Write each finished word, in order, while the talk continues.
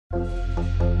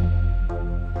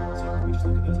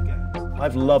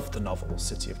I've loved the novel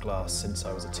City of Glass since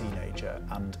I was a teenager,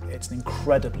 and it's an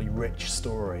incredibly rich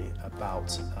story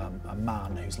about a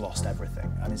man who's lost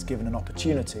everything and is given an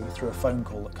opportunity through a phone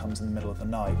call that comes in the middle of the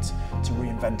night to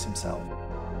reinvent himself.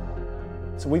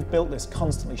 So we've built this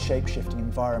constantly shape-shifting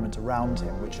environment around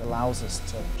him which allows us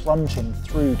to plunge him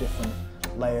through different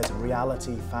layers of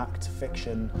reality, fact,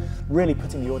 fiction, really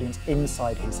putting the audience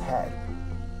inside his head.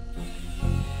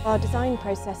 Our design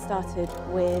process started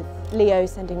with Leo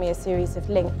sending me a series of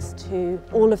links to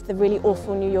all of the really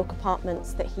awful New York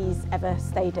apartments that he's ever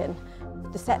stayed in.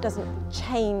 The set doesn't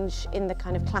change in the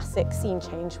kind of classic scene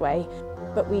change way,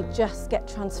 but we just get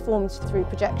transformed through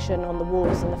projection on the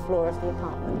walls and the floor of the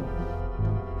apartment.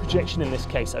 Projection in this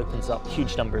case opens up a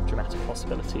huge number of dramatic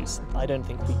possibilities. I don't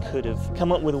think we could have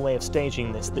come up with a way of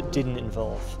staging this that didn't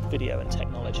involve video and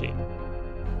technology.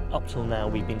 Up till now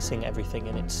we've been seeing everything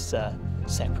in its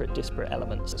separate, disparate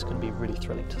elements. It's going to be really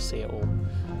thrilling to see it all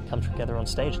come together on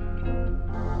stage.